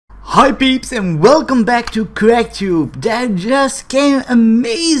Hi peeps and welcome back to CRACH. There just came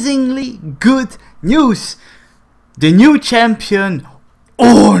amazingly good news. The new champion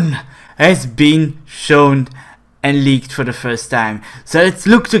Ornn has been shown and leaked for the first time. So let's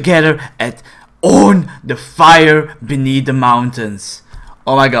look together at Ornn, the fire beneath the mountains.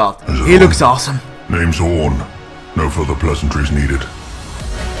 Oh my god, he looks awesome. Name's Ornn. No further pleasantries needed.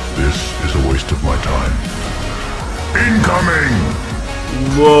 This is a waste of my time. Incoming!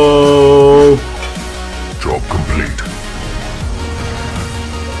 Whoa! Job complete.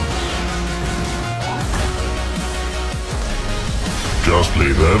 Just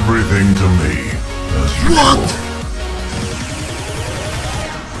leave everything to me, as usual. What?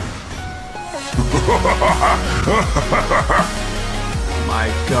 My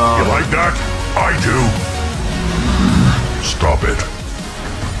god. You like that? I do. Stop it.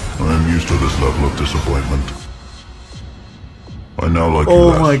 I'm used to this level of disappointment. I now like you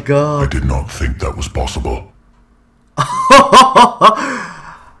less. Oh my god. I did not think that was possible.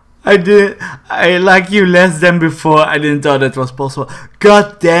 I like you less than before. I didn't thought that was possible.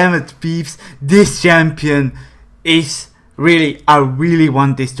 God damn it, peeps. This champion is really, I really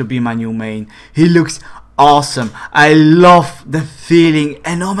want this to be my new main. He looks awesome. I love the feeling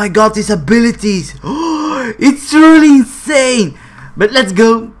and oh my god, his abilities. It's truly insane. But let's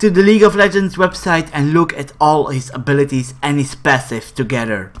go to the League of Legends website and look at all his abilities and his passive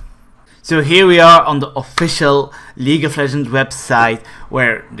together. So here we are on the official League of Legends website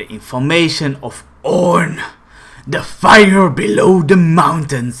where the information of Ornn, the fire below the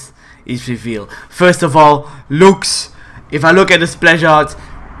mountains, is revealed. First of all, looks. If I look at the splash art,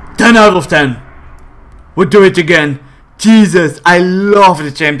 10 out of 10. Would do it again. Jesus, I love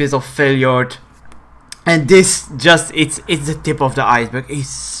the Champions of Failure. And this just, it's the tip of the iceberg. It's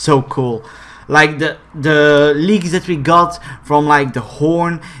so cool. Like the leaks that we got from like the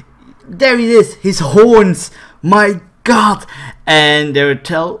horn. There it is, his horns. My god. And they were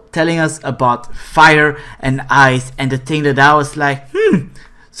telling us about fire and ice. And the thing that I was like,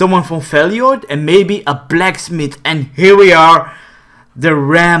 someone from Failure and maybe a blacksmith. And here we are, the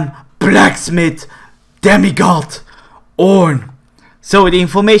Ram blacksmith demigod Ornn. So the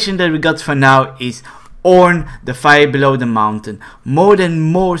information that we got for now is Ornn, the fire below the mountain. More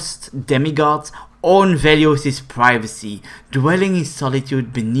than most demigods, Ornn values his privacy, dwelling in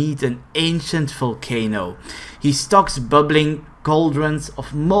solitude beneath an ancient volcano. He stocks bubbling cauldrons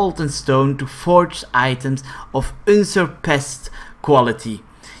of molten stone to forge items of unsurpassed quality.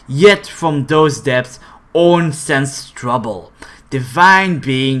 Yet from those depths, Ornn sensed trouble. Divine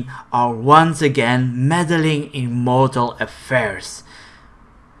beings are once again meddling in mortal affairs.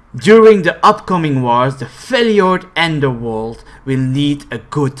 During the upcoming wars, the Failure and the world will need a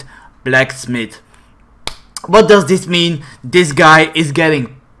good blacksmith. What does this mean? This guy is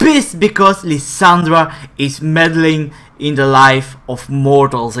getting pissed because Lissandra is meddling in the life of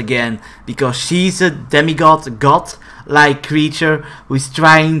mortals again. Because she's a demigod, god-like creature who is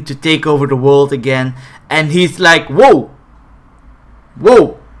trying to take over the world again. And he's like, whoa!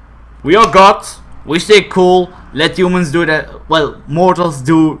 Whoa! We are gods, we stay cool, let humans do that, well, mortals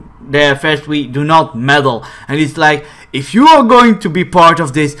do their affairs, we do not meddle. And it's like, if you are going to be part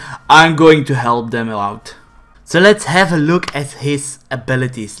of this, I'm going to help them out. So let's have a look at his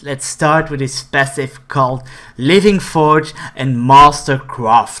abilities. Let's start with his passive called Living Forge and Master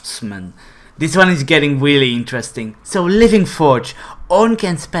Craftsman. This one is getting really interesting. So Living Forge, Ornn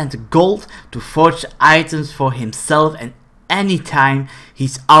can spend gold to forge items for himself and anytime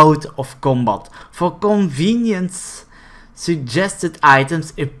he's out of combat. For convenience, suggested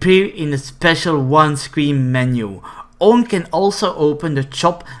items appear in a special one-screen menu. Ornn can also open the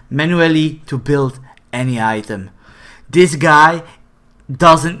shop manually to build any item. This guy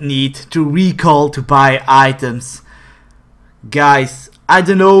doesn't need to recall to buy items. Guys, I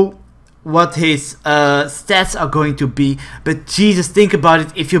don't know what his stats are going to be, but Jesus, think about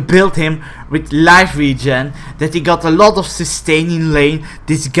it. If you build him with life regen, that he got a lot of sustaining lane,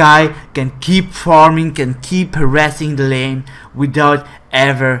 this guy can keep farming, can keep harassing the lane without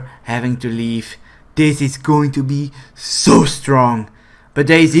ever having to leave. This is going to be so strong. But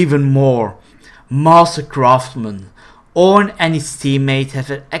there is even more. Master Craftsman. Ornn and his teammates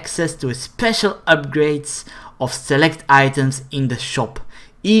have access to special upgrades of select items in the shop.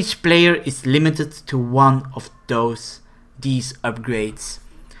 Each player is limited to one of these upgrades.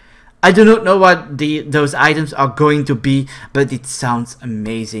 I do not know what those items are going to be, but it sounds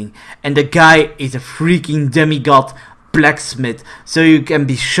amazing. And the guy is a freaking demigod blacksmith, so you can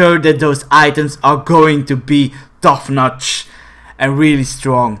be sure that those items are going to be top notch and really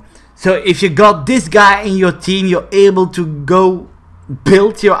strong. So if you got this guy in your team, you're able to go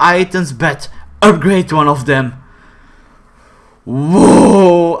build your items, but upgrade one of them.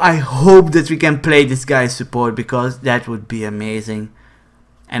 Whoa, I hope that we can play this guy's support, because that would be amazing.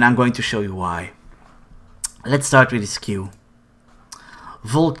 And I'm going to show you why. Let's start with his Q.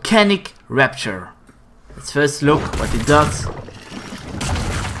 Volcanic Rapture. Let's first look what it does.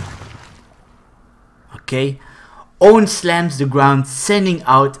 Okay. Ornn slams the ground, sending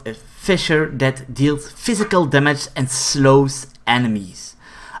out a fissure that deals physical damage and slows enemies.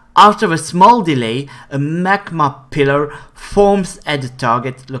 After a small delay, a magma pillar forms at the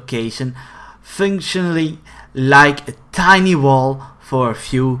target location, functionally like a tiny wall for a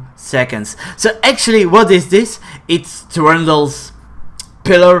few seconds. So actually, what is this? It's Trundle's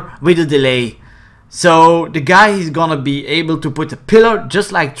pillar with a delay. So the guy is gonna be able to put a pillar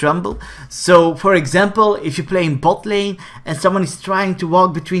just like Trundle. So for example, if you play in bot lane and someone is trying to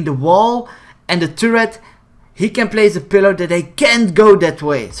walk between the wall and the turret, he can place a pillar that they can't go that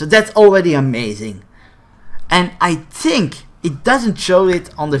way. So that's already amazing. And I think it doesn't show it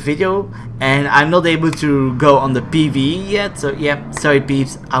on the video, and I'm not able to go on the PvE yet. So yeah, sorry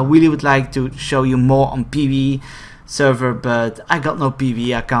peeps, I really would like to show you more on PvE server, but I got no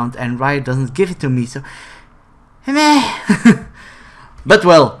PvE account and Riot doesn't give it to me, so meh. But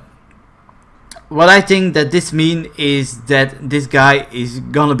well, what I think that this means is that this guy is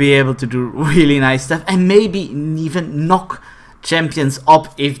gonna be able to do really nice stuff and maybe even knock champions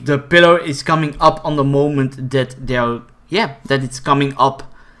up if the pillar is coming up on the moment that they're that it's coming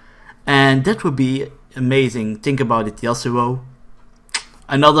up, and that would be amazing. Think about it, Yasuo.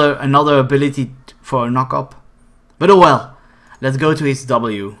 Another ability for a knock up. But oh well, let's go to his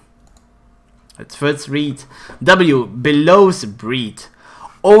W. Let's first read. W, Below's Breed.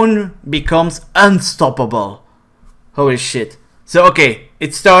 Ornn becomes unstoppable. Holy shit. So okay,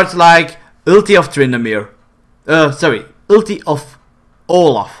 it starts like ulti of Tryndamere. Ulti of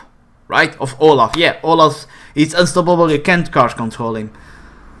Olaf. Right? Of Olaf. Yeah, Olaf is unstoppable, you can't card control him.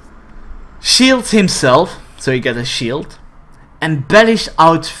 Shields himself, so you get a shield. And bellish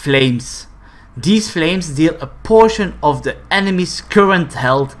out flames. These flames deal a portion of the enemy's current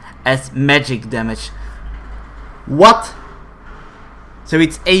health as magic damage. What? So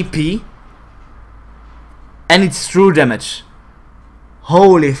it's AP and it's true damage.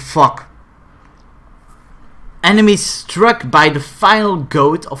 Holy fuck. Enemies struck by the final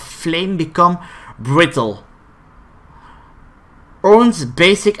goad of flame become brittle. Ornn's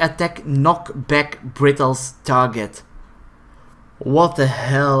basic attack knock back Brittle's target. What the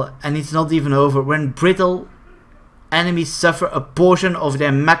hell? And it's not even over. When Brittle enemies suffer a portion of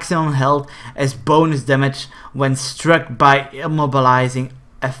their maximum health as bonus damage when struck by immobilizing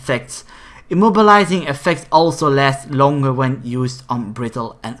effects. Immobilizing effects also last longer when used on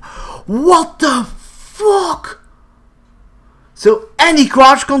Brittle and... What the fuck? So any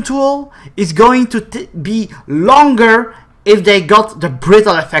crouch control is going to be longer if they got the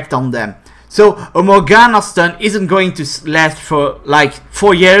Brittle effect on them. So a Morgana stun isn't going to last for like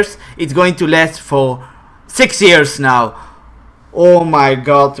 4 years, it's going to last for 6 years now. Oh my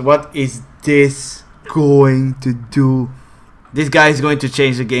god, what is this going to do? This guy is going to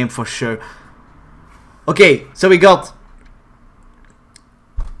change the game for sure. Okay, so we got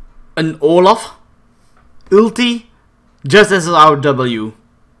an Olaf ulti just as our W.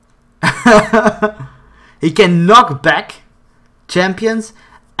 He can knock back champions,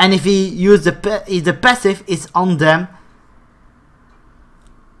 and if he uses the passive is on them,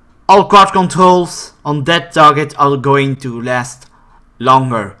 all card controls on that target are going to last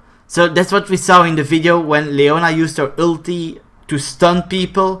longer. So that's what we saw in the video when Leona used her ulti to stun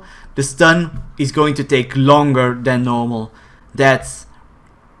people. The stun is going to take longer than normal. That's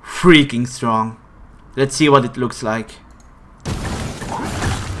freaking strong. Let's see what it looks like.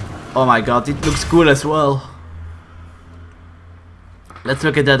 Oh my god, it looks cool as well. Let's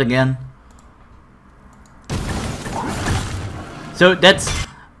look at that again. So that's...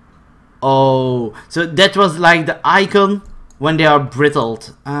 Oh, so that was like the icon when they are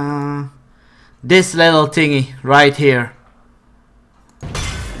brittled. This little thingy right here.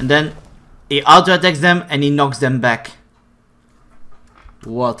 And then he auto attacks them and he knocks them back.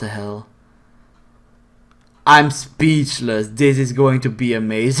 What the hell? I'm speechless. This is going to be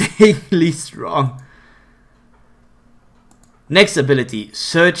amazingly strong. Next ability,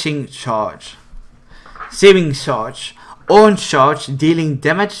 Searching Charge. Saving Charge. Ornn charge dealing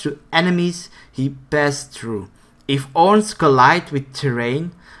damage to enemies he passed through. If Ornns collide with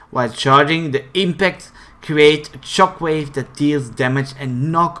terrain while charging, the impact creates a shockwave that deals damage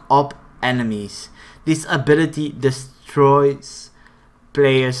and knock up enemies. This ability destroys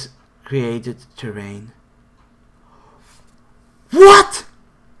players' created terrain. What?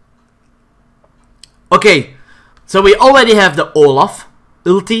 Okay, so we already have the Olaf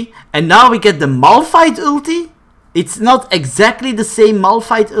ulti, and now we get the Malphite ulti. It's not exactly the same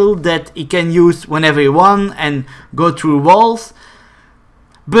Malphite ult that he can use whenever he wants and go through walls.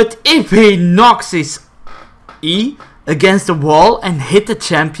 But if he knocks his E against the wall and hit the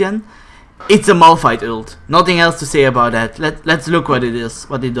champion, it's a Malphite ult. Nothing else to say about that. Let's look what it is,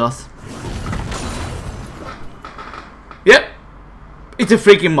 what it does. Yep, it's a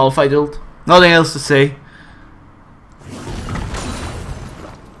freaking Malphite ult. Nothing else to say.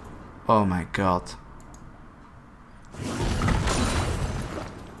 Oh my god.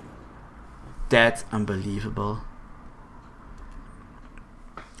 That's unbelievable.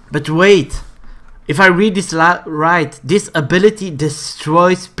 But wait, if I read this right, this ability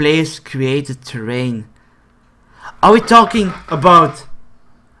destroys players' created terrain. Are we talking about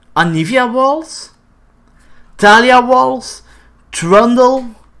Anivia walls? Talia walls?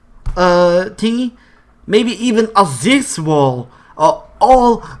 Trundle thingy? Maybe even Azir's wall are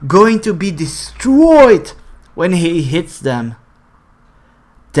all going to be destroyed when he hits them.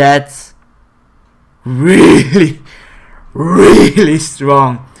 That's really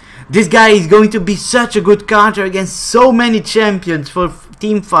strong. This guy is going to be such a good counter against so many champions for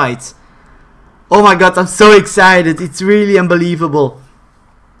team fights. Oh my god, I'm so excited. It's really unbelievable.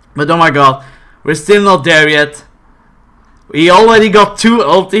 But oh my god, we're still not there yet. We already got 2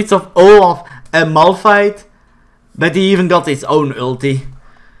 ultis of Olaf and Malphite. But he even got his own ulti.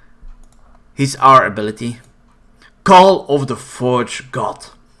 His R ability. Call of the Forge God.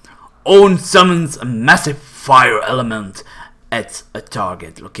 Ornn summons a massive fire element at a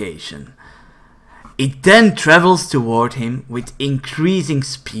target location. It then travels toward him with increasing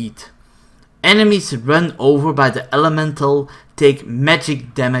speed. Enemies run over by the elemental take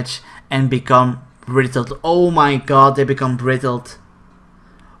magic damage and become brittled. Oh my god, they become brittled.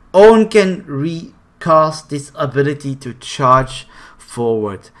 Ornn can recast this ability to charge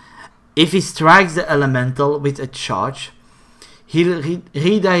forward. If he strikes the elemental with a charge, he'll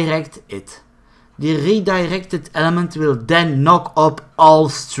redirect it. The redirected element will then knock up all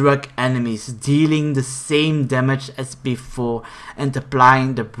struck enemies, dealing the same damage as before and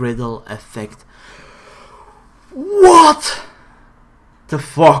applying the brittle effect. What the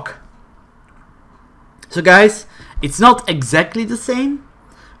fuck? So guys, it's not exactly the same,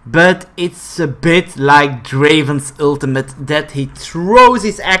 but it's a bit like Draven's ultimate, that he throws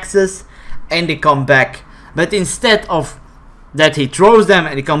his axes and they come back. But instead of that he throws them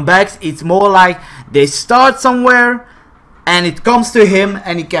and he comes back, it's more like they start somewhere and it comes to him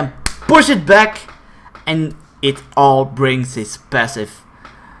and he can push it back and it all brings his passive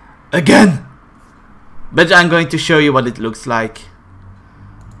again. But I'm going to show you what it looks like.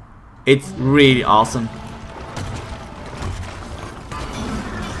 It's really awesome.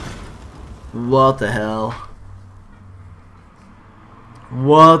 What the hell?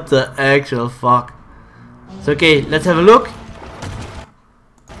 What the actual fuck? So okay, let's have a look.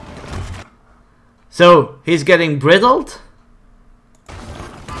 So he's getting brittled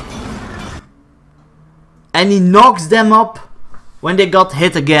and he knocks them up when they got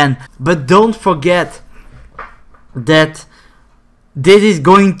hit again. But don't forget that this is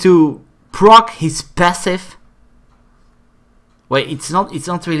going to proc his passive. Wait, it's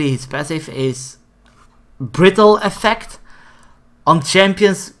not really his passive, it's brittle effect on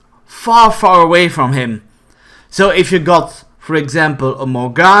champions far away from him. So if you got, for example, a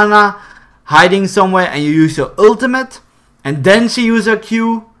Morgana hiding somewhere and you use your ultimate and then she uses her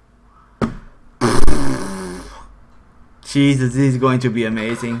Q, Jesus, this is going to be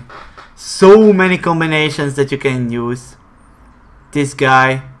amazing. So many combinations that you can use. This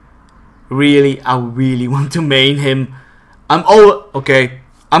guy, really, I really want to main him. Okay,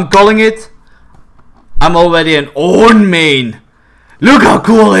 I'm calling it. I'm already an Ornn main. Look how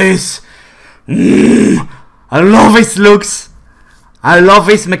cool he is. I love his looks. I love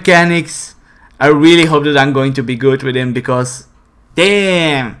his mechanics. I really hope that I'm going to be good with him because,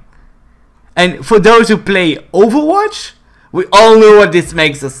 damn. And for those who play Overwatch, we all know what this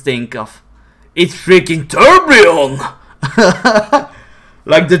makes us think of. It's freaking Tourbillon.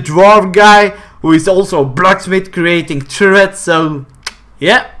 Like the dwarf guy who is also a blacksmith creating turrets. So,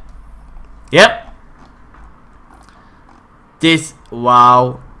 yeah. Yep. This,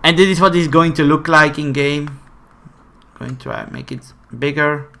 wow. And this is what it's going to look like in game. Going to try and make it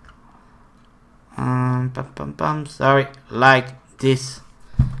bigger. Sorry, like this.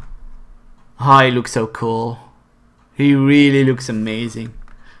 Oh, he looks so cool. He really looks amazing.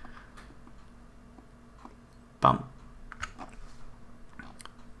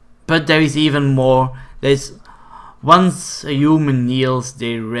 But there is even more. There's Once a human kneels,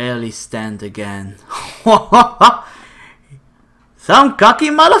 they rarely stand again. Some cocky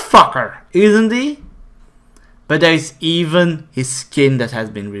motherfucker, isn't he? But there is even his skin that has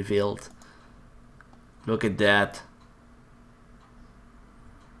been revealed. Look at that.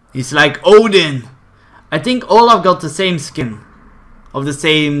 He's like Odin. I think Olaf got the same skin. Of the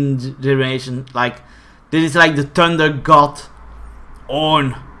same generation. Like, this is like the thunder god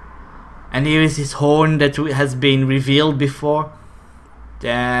Ornn. And here is his horn that has been revealed before.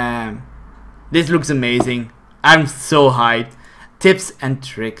 Damn. This looks amazing. I'm so hyped. Tips and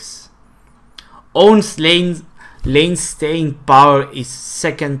tricks. Ornn's lane staying power is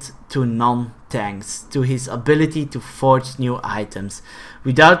second to none thanks to his ability to forge new items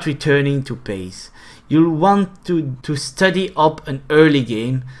without returning to base. You'll want to study up an early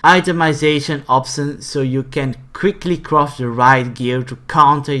game itemization option so you can quickly craft the right gear to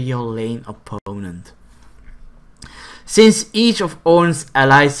counter your lane opponent. Since each of Ornn's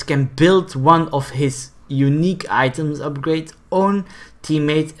allies can build one of his unique items upgrade, Ornn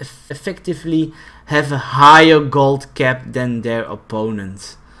teammates effectively have a higher gold cap than their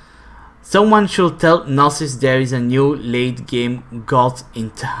opponents. Someone should tell Gnosis there is a new late game god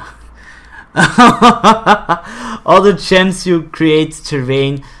in town. Other champs you create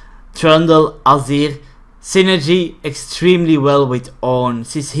terrain, Trundle, Azir, synergy extremely well with Ornn,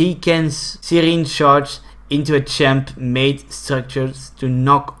 since he can Siren charge into a champ made structures to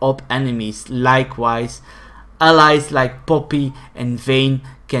knock up enemies. Likewise, allies like Poppy and Vayne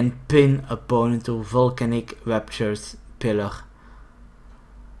can pin opponent to Volcanic Rapture's pillar.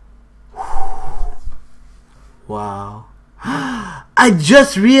 Wow. I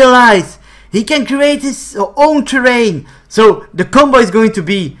just realized he can create his own terrain. So the combo is going to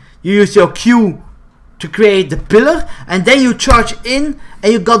be you use your Q to create the pillar and then you charge in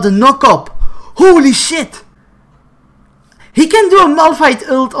and you got the knock up. Holy shit! He can do a Malphite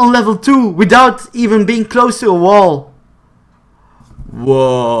ult on level 2 without even being close to a wall.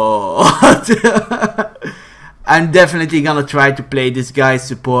 Whoa. I'm definitely gonna try to play this guy's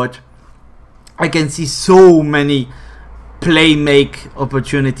support. I can see so many play make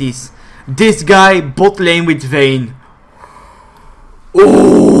opportunities. This guy bot lane with Vayne.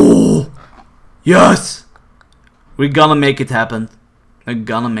 Oh yes, we're gonna make it happen. We're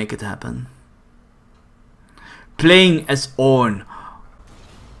gonna make it happen. Playing as Ornn.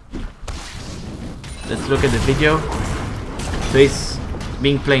 Let's look at the video. So he's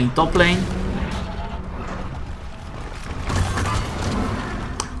being playing top lane.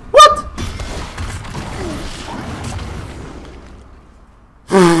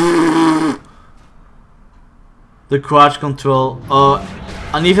 The CRACH control.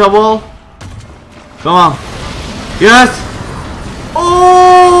 Anivia wall. Come on. Yes!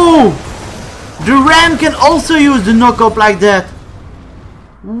 Oh! The Ram can also use the knock up like that.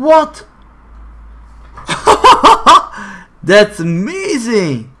 What? That's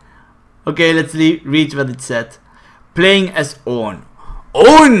amazing. Okay, let's read what it said. Playing as Ornn.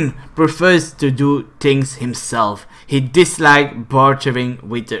 Ornn prefers to do things himself. He dislikes bartering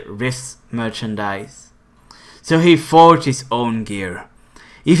with the Rift's merchandise. So he forged his own gear.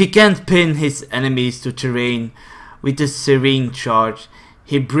 If he can't pin his enemies to terrain with the Serene Charge,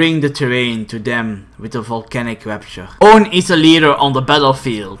 he brings the terrain to them with the Volcanic Rapture. Ornn is a leader on the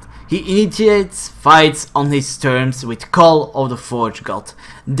battlefield. He initiates fights on his terms with Call of the Forge God,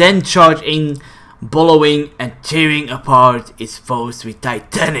 then charge in, bellowing and tearing apart his foes with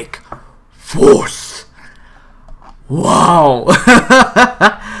titanic force. Wow.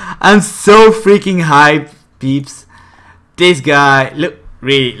 I'm so freaking hyped, peeps. This guy,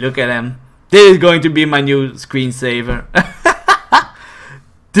 look at him. This is going to be my new screensaver.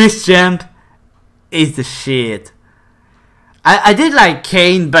 This champ is the shit. I did like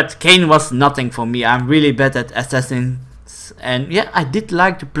Kayn, but Kayn was nothing for me. I'm really bad at assassins, and yeah, I did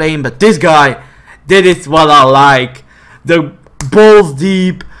like to play him, but this guy, that is what I like. The balls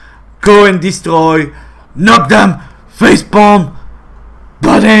deep, go and destroy, knock them, facepalm,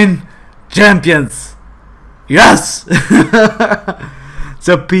 butt in, champions. Yes!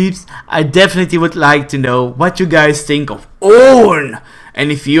 So peeps, I definitely would like to know what you guys think of Ornn.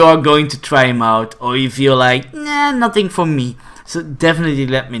 And if you are going to try him out, or if you're like, nah, nothing for me. So definitely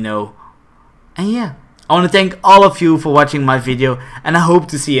let me know. And yeah, I want to thank all of you for watching my video, and I hope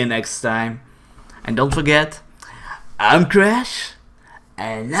to see you next time. And don't forget, I'm CRACH,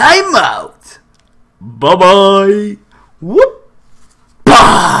 and I'm out. Bye bye. Whoop.